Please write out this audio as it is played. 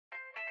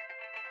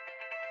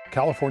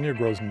California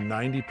grows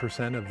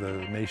 90% of the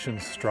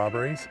nation's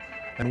strawberries,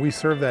 and we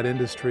serve that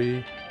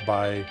industry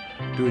by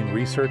doing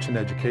research and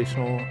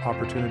educational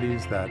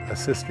opportunities that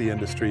assist the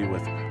industry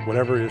with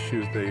whatever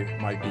issues they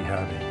might be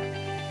having.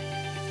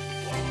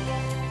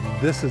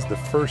 This is the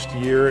first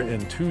year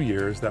in 2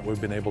 years that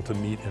we've been able to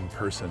meet in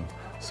person.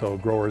 So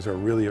growers are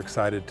really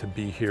excited to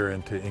be here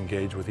and to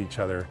engage with each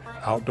other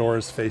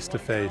outdoors, face to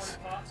face,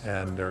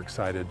 and they're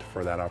excited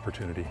for that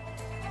opportunity.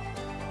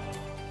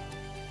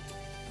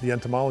 The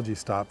entomology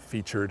stop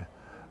featured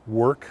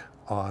work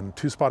on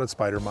two-spotted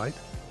spider mite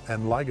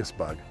and lygus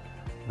bug.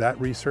 That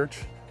research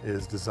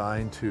is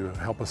designed to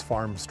help us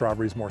farm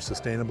strawberries more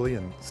sustainably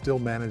and still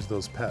manage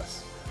those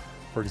pests.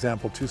 For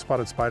example,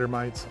 two-spotted spider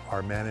mites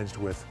are managed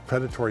with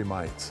predatory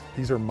mites.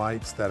 These are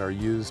mites that are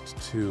used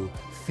to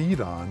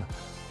feed on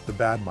the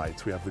bad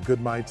mites. We have the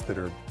good mites that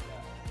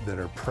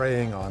are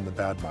preying on the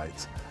bad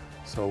mites.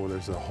 So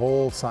there's a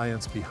whole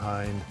science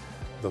behind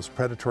those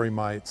predatory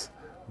mites.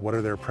 What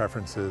are their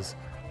preferences?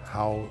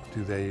 How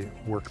do they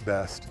work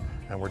best?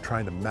 And we're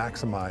trying to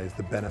maximize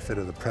the benefit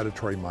of the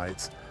predatory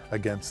mites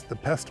against the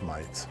pest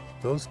mites.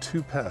 Those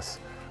two pests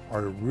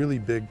are really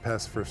big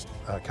pests for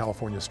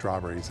California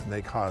strawberries, and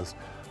they cause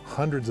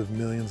hundreds of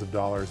millions of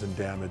dollars in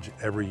damage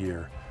every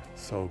year.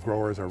 So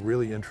growers are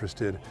really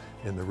interested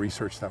in the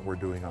research that we're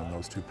doing on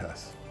those two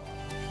pests.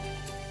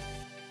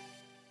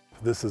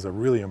 This is a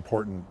really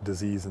important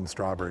disease in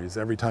strawberries.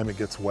 Every time it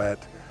gets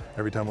wet,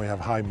 every time we have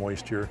high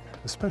moisture,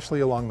 especially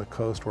along the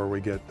coast where we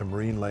get the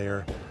marine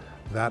layer,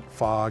 that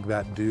fog,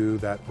 that dew,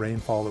 that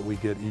rainfall that we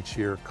get each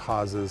year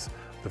causes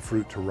the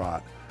fruit to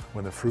rot.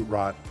 When the fruit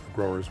rot,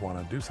 growers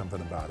want to do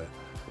something about it.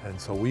 And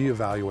so we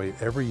evaluate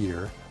every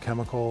year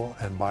chemical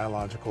and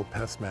biological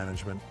pest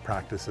management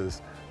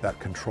practices that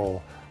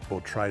control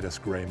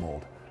botrytis gray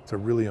mold. It's a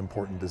really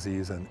important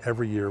disease, and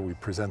every year we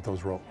present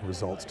those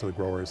results to the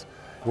growers.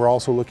 We're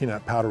also looking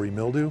at powdery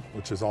mildew,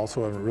 which is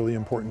also a really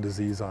important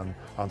disease on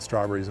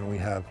strawberries, and we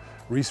have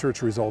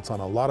research results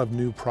on a lot of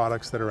new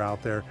products that are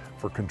out there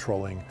for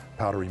controlling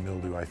powdery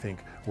mildew. I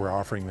think we're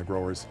offering the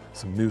growers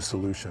some new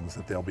solutions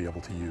that they'll be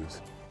able to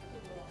use.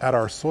 At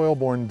our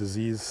soil-borne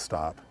disease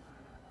stop,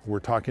 we're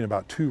talking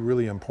about two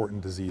really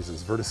important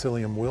diseases,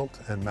 verticillium wilt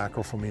and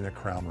macrophomina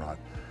crown rot.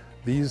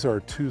 These are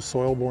two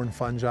soil-borne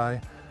fungi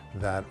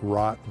that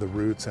rot the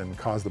roots and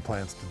cause the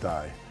plants to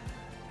die.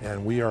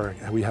 And we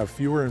have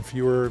fewer and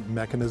fewer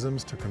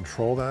mechanisms to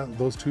control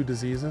those two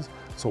diseases.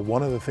 So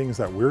one of the things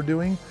that we're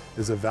doing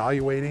is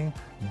evaluating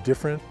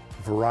different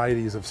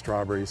varieties of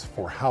strawberries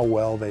for how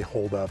well they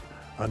hold up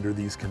under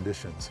these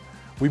conditions.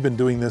 We've been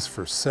doing this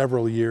for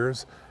several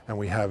years, and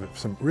we have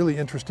some really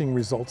interesting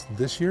results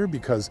this year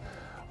because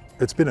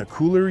it's been a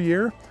cooler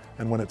year,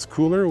 and when it's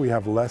cooler, we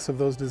have less of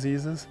those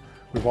diseases.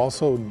 We've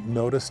also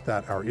noticed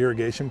that our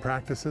irrigation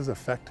practices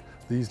affect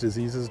these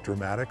diseases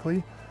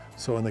dramatically.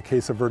 So in the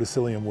case of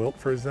verticillium wilt,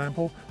 for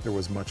example, there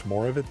was much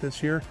more of it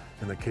this year.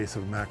 In the case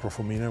of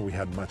macrophomina, we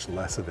had much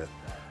less of it.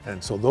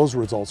 And so those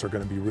results are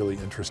going to be really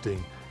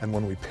interesting. And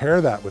when we pair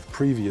that with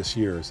previous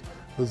years,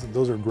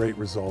 those are great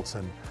results.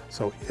 And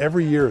so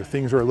every year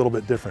things are a little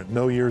bit different.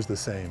 No year is the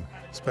same,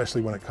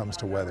 especially when it comes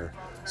to weather.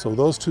 So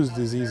those two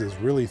diseases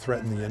really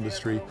threaten the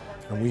industry.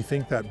 And we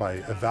think that by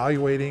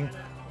evaluating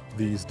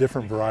these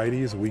different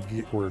varieties,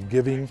 we're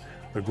giving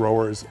the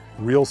growers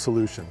real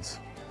solutions.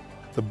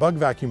 The bug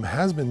vacuum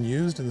has been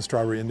used in the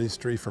strawberry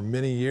industry for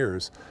many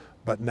years,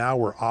 but now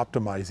we're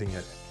optimizing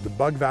it. The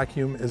bug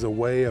vacuum is a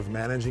way of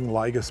managing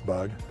lygus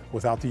bug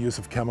without the use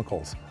of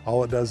chemicals.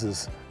 All it does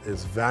is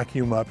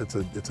vacuum up. It's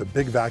a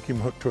big vacuum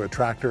hooked to a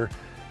tractor,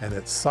 and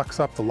it sucks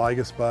up the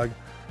lygus bug,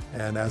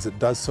 and as it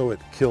does so, it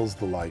kills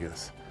the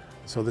lygus.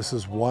 So this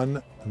is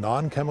one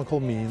non-chemical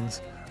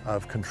means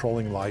of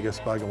controlling lygus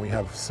bug, and we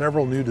have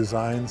several new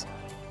designs.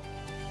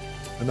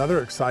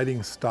 Another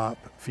exciting stop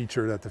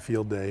featured at the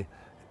field day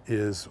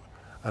is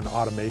an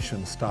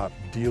automation stop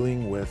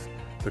dealing with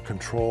the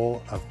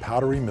control of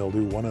powdery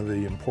mildew, one of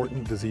the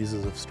important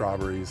diseases of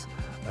strawberries,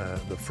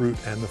 the fruit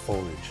and the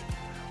foliage.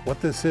 What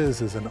this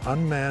is an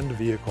unmanned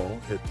vehicle.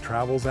 It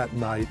travels at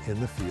night in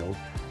the field.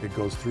 It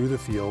goes through the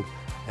field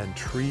and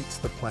treats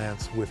the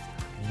plants with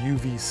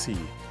UVC.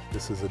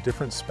 This is a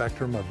different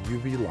spectrum of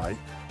UV light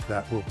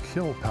that will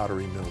kill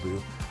powdery mildew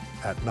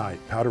at night.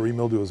 Powdery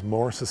mildew is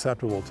more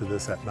susceptible to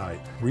this at night.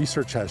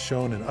 Research has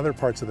shown in other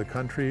parts of the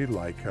country,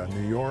 like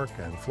New York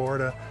and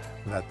Florida,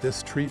 that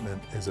this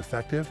treatment is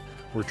effective.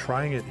 We're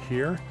trying it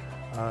here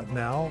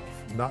now,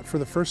 not for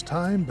the first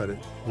time, but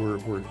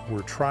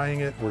we're trying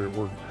it.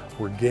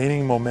 We're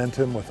gaining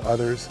momentum with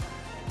others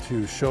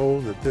to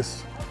show that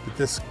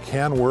this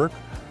can work.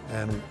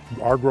 And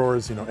our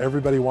growers,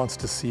 everybody wants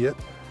to see it.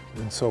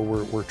 And so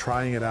we're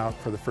trying it out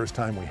for the first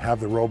time. We have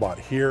the robot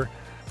here.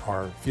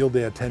 Our field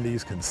day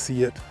attendees can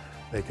see it.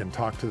 They can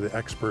talk to the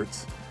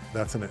experts.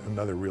 That's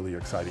another really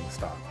exciting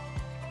stop.